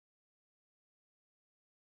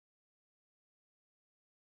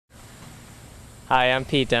Hi, I'm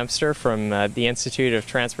Pete Dempster from the Institute of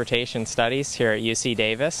Transportation Studies here at UC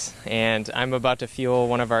Davis, and I'm about to fuel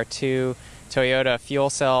one of our two Toyota fuel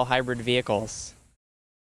cell hybrid vehicles.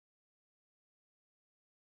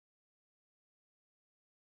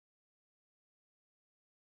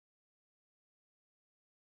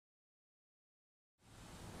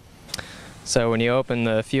 So when you open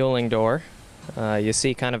the fueling door, you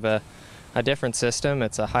see kind of a different system.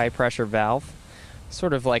 It's a high pressure valve,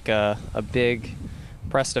 sort of like a big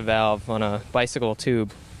Presta valve on a bicycle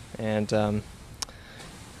tube. And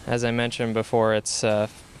as I mentioned before, it's a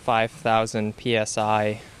 5,000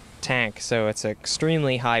 psi tank, so it's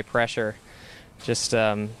extremely high pressure. Just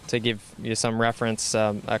to give you some reference,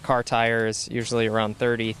 a car tire is usually around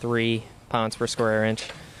 33 pounds per square inch,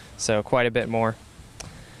 so quite a bit more.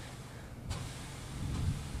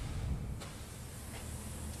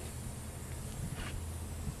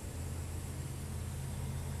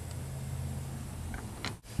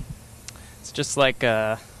 It's just like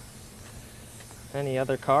any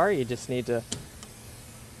other car. You just need to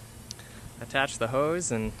attach the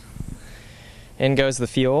hose and in goes the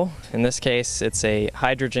fuel. In this case, it's a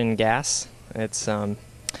hydrogen gas. It's at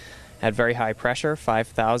very high pressure,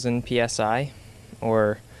 5,000 psi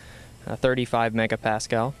or 35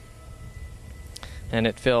 megapascal. And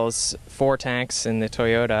it fills 4 tanks in the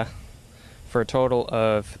Toyota for a total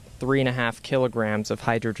of 3.5 kilograms of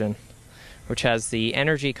hydrogen, which has the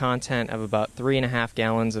energy content of about 3.5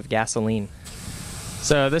 gallons of gasoline.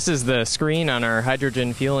 So this is the screen on our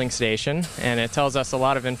hydrogen fueling station, and it tells us a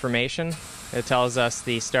lot of information. It tells us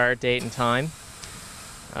the start date and time.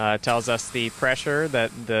 It tells us the pressure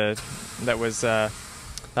that the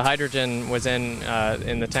hydrogen was in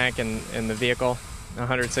the tank in the vehicle,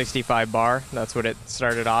 165 bar. That's what it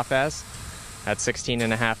started off as, at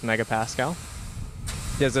 16.5 megapascal.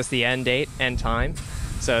 Gives us the end date, end time.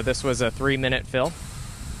 So this was a 3-minute fill,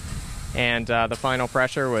 and the final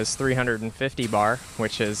pressure was 350 bar,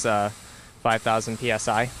 which is 5,000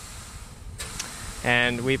 psi.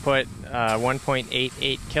 And we put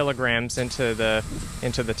 1.88 kilograms into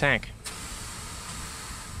the tank.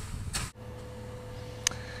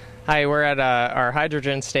 Hi, we're at our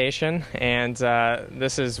hydrogen station, and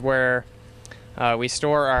this is where we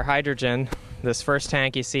store our hydrogen. This first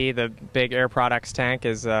tank you see, the big Air Products tank,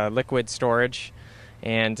 is liquid storage.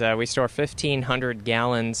 And we store 1,500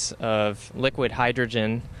 gallons of liquid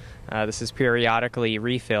hydrogen. This is periodically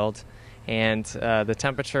refilled. And the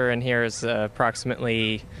temperature in here is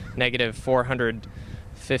approximately negative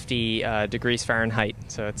 450 degrees Fahrenheit.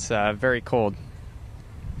 So it's very cold.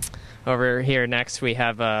 Over here next we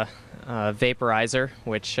have a vaporizer,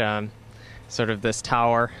 which sort of this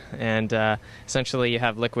tower. And essentially you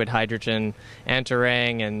have liquid hydrogen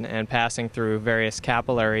entering and passing through various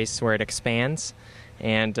capillaries where it expands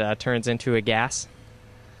and turns into a gas.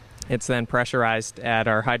 It's then pressurized at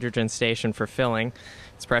our hydrogen station for filling.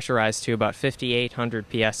 It's pressurized to about 5,800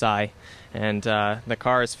 psi, and the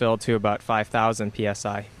car is filled to about 5,000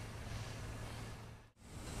 psi.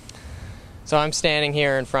 So I'm standing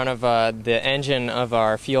here in front of the engine of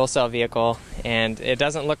our fuel cell vehicle, and it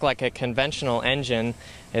doesn't look like a conventional engine.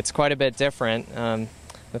 It's quite a bit different.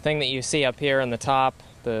 The thing that you see up here on the top,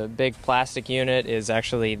 the big plastic unit, is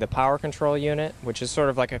actually the power control unit, which is sort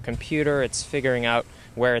of like a computer. It's figuring out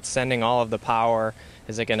where it's sending all of the power.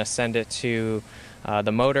 Is it going to send it to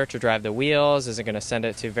the motor to drive the wheels? Is it going to send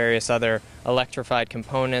it to various other electrified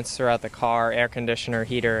components throughout the car, air conditioner,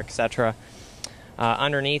 heater, etc.?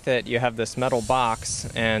 Underneath it you have this metal box,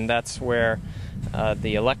 and that's where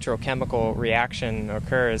the electrochemical reaction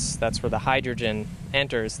occurs. That's where the hydrogen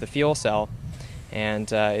enters the fuel cell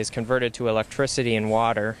and is converted to electricity and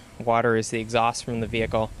water. Water is the exhaust from the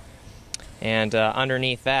vehicle. And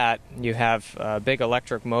underneath that, you have a big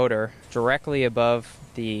electric motor directly above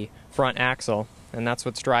the front axle, and that's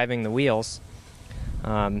what's driving the wheels.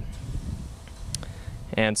 And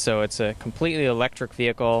so it's a completely electric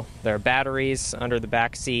vehicle. There are batteries under the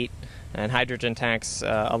back seat and hydrogen tanks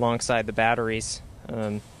alongside the batteries.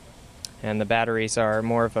 And the batteries are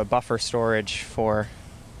more of a buffer storage for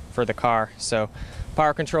the car. So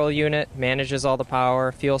power control unit manages all the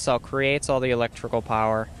power, fuel cell creates all the electrical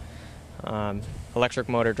power, electric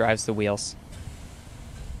motor drives the wheels.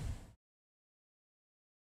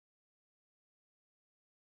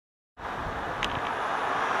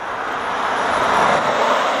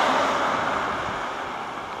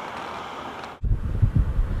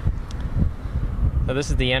 So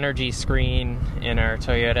this is the energy screen in our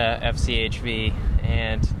Toyota FCHV,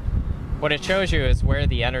 and what it shows you is where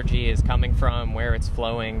the energy is coming from, where it's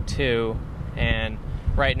flowing to. And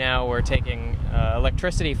right now we're taking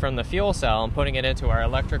electricity from the fuel cell and putting it into our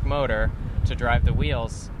electric motor, to drive the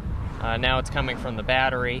wheels. Now it's coming from the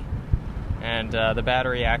battery, and the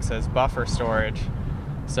battery acts as buffer storage.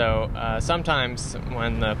 So sometimes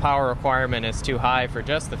when the power requirement is too high for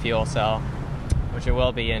just the fuel cell, which it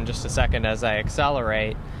will be in just a second as I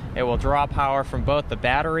accelerate, it will draw power from both the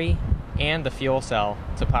battery and the fuel cell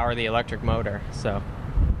to power the electric motor. So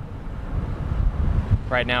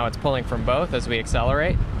right now it's pulling from both as we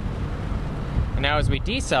accelerate. And now as we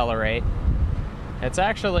decelerate, it's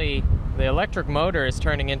actually, the electric motor is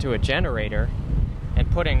turning into a generator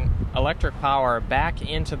and putting electric power back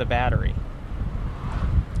into the battery.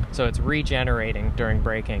 So it's regenerating during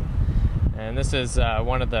braking. And this is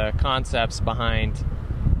one of the concepts behind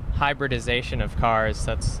hybridization of cars.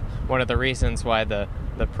 That's one of the reasons why the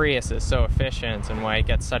Prius is so efficient and why it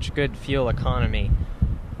gets such good fuel economy,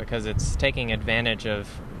 because it's taking advantage of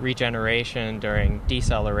regeneration during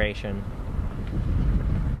deceleration.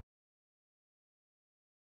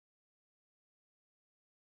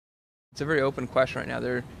 It's a very open question right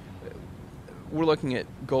now. We're looking at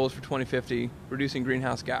goals for 2050, reducing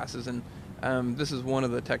greenhouse gases, and this is one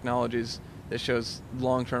of the technologies that shows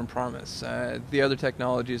long-term promise. The other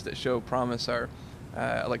technologies that show promise are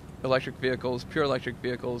like electric vehicles, pure electric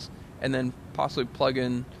vehicles, and then possibly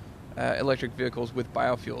plug-in electric vehicles with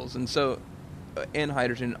biofuels. And so, and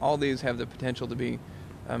hydrogen, all these have the potential to be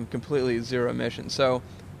completely zero emission. So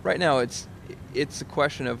right now it's a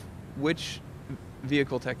question of which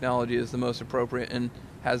vehicle technology is the most appropriate and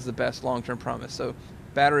has the best long-term promise. So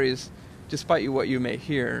batteries, despite what you may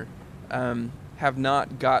hear, have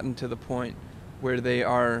not gotten to the point where they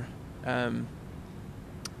are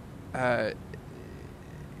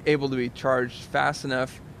able to be charged fast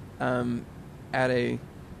enough for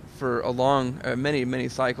a long many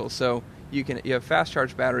cycles. So you have fast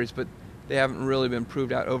charge batteries, but they haven't really been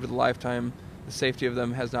proved out over the lifetime. The safety of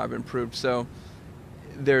them has not been proved. So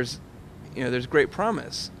there's great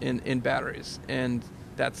promise in batteries, and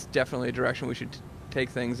that's definitely a direction we should take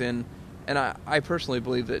things in. And I personally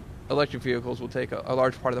believe that electric vehicles will take a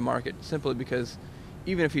large part of the market, simply because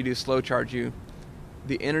even if you do slow charge,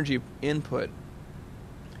 the energy input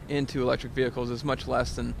into electric vehicles is much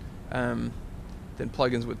less than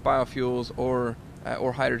plug-ins with biofuels or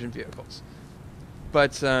hydrogen vehicles.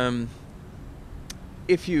 But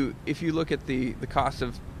if you look at the cost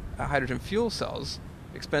of hydrogen fuel cells,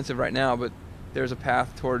 expensive right now, but there's a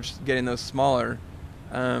path towards getting those smaller.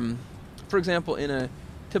 For example, in a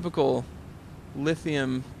typical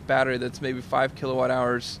lithium battery that's maybe 5 kilowatt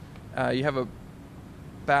hours, you have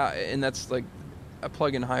and that's like a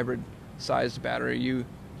plug-in hybrid sized battery. You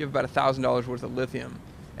have about $1,000 worth of lithium,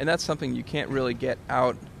 and that's something you can't really get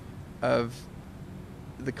out of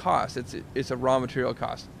the cost. It's a raw material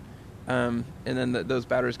cost, and then those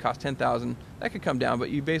batteries cost $10,000. That could come down, but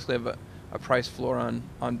you basically have a price floor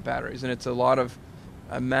on batteries, and it's a lot of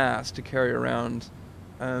mass to carry around,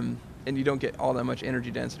 and you don't get all that much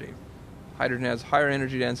energy density. Hydrogen has higher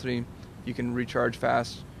energy density. You can recharge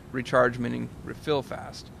fast. Recharge meaning refill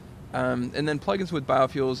fast. And then plugins with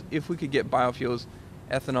biofuels, if we could get biofuels,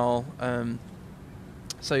 ethanol,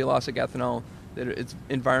 cellulosic ethanol, that it's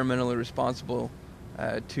environmentally responsible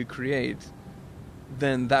to create,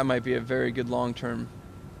 then that might be a very good long-term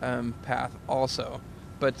path also.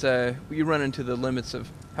 But you run into the limits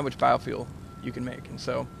of how much biofuel you can make. And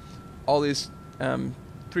so all these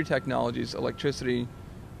three technologies, electricity,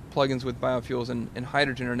 plugins with biofuels, and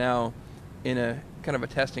hydrogen, are now in a kind of a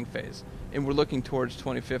testing phase. And we're looking towards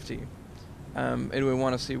 2050. And we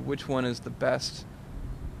want to see which one is the best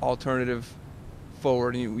alternative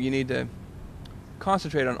forward. And you need to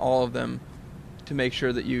concentrate on all of them to make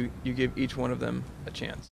sure that you give each one of them a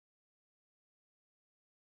chance.